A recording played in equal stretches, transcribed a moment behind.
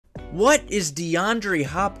What is DeAndre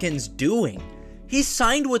Hopkins doing? He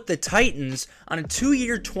signed with the Titans on a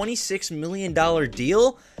 2-year, $26 million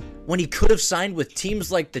deal when he could have signed with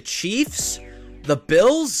teams like the Chiefs, the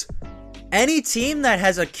Bills, any team that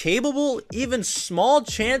has a capable, even small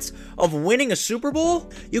chance of winning a Super Bowl.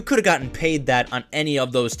 You could have gotten paid that on any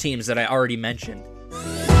of those teams that I already mentioned.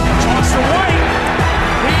 Toss to White.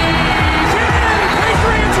 He's in!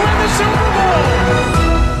 Patriots win the Super Bowl!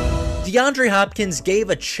 DeAndre Hopkins gave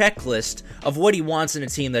a checklist of what he wants in a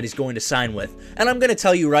team that he's going to sign with. And I'm going to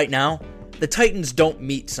tell you right now, the Titans don't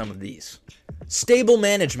meet some of these. Stable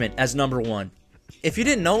management as number one. If you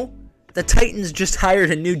didn't know, the Titans just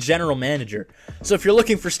hired a new general manager. So if you're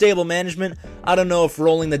looking for stable management, I don't know if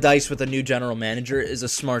rolling the dice with a new general manager is a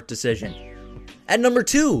smart decision. At number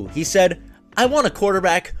two, he said, I want a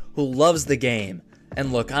quarterback who loves the game.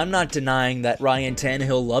 And look, I'm not denying that Ryan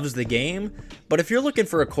Tannehill loves the game, but if you're looking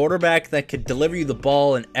for a quarterback that could deliver you the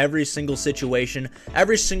ball in every single situation,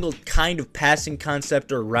 every single kind of passing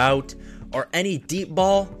concept or route, or any deep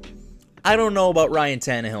ball, I don't know about Ryan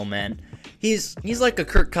Tannehill, man. He's like a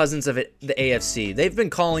Kirk Cousins of the AFC. They've been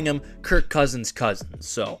calling him Kirk Cousins'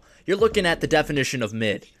 so you're looking at the definition of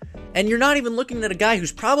mid. And you're not even looking at a guy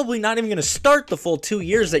who's probably not even going to start the full 2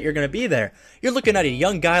 years that you're going to be there. You're looking at a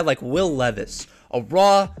young guy like Will Levis, a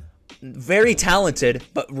raw, very talented,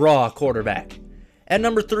 but raw quarterback. At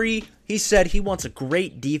number three, he said he wants a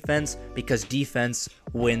great defense because defense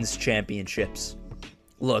wins championships.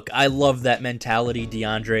 Look, I love that mentality,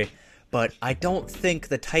 DeAndre, but I don't think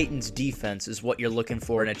the Titans' defense is what you're looking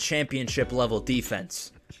for in a championship-level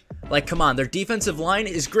defense. Like, come on, their defensive line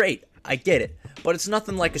is great. I get it, but it's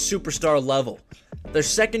nothing like a superstar level. Their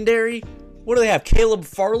secondary, what do they have? Caleb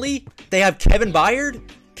Farley? They have Kevin Byard?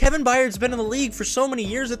 Kevin Byard's been in the league for so many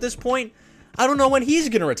years at this point, I don't know when he's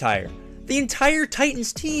going to retire. The entire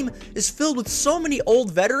Titans team is filled with so many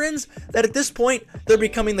old veterans that at this point, they're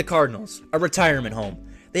becoming the Cardinals, a retirement home.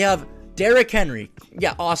 They have Derrick Henry.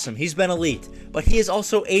 Yeah, awesome. He's been elite, but he is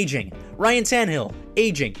also aging. Ryan Tannehill,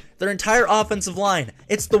 aging. Their entire offensive line.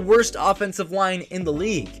 It's the worst offensive line in the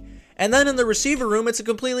league. And then in the receiver room, it's a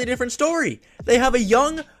completely different story. They have a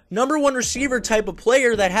young number one receiver type of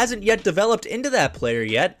player that hasn't yet developed into that player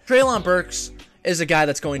yet. Treylon Burks is a guy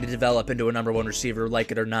that's going to develop into a number one receiver,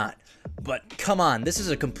 like it or not. But come on, this is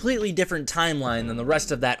a completely different timeline than the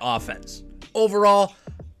rest of that offense. Overall,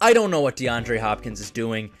 I don't know what DeAndre Hopkins is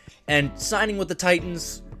doing. And signing with the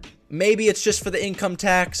Titans, maybe it's just for the income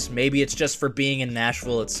tax, maybe it's just for being in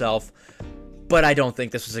Nashville itself. But I don't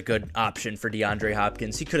think this was a good option for DeAndre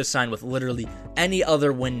Hopkins. He could have signed with literally any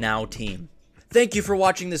other win now team. Thank you for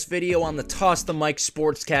watching this video on the Toss the Mic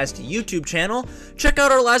Sportscast YouTube channel. Check out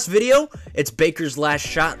our last video. It's Baker's last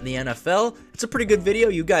shot in the NFL. It's a pretty good video.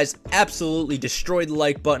 You guys absolutely destroyed the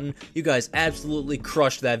like button. You guys absolutely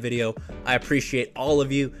crushed that video. I appreciate all of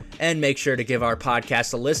you. And make sure to give our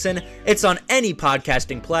podcast a listen. It's on any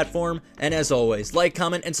podcasting platform. And as always, like,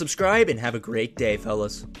 comment, and subscribe. And have a great day,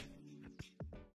 fellas.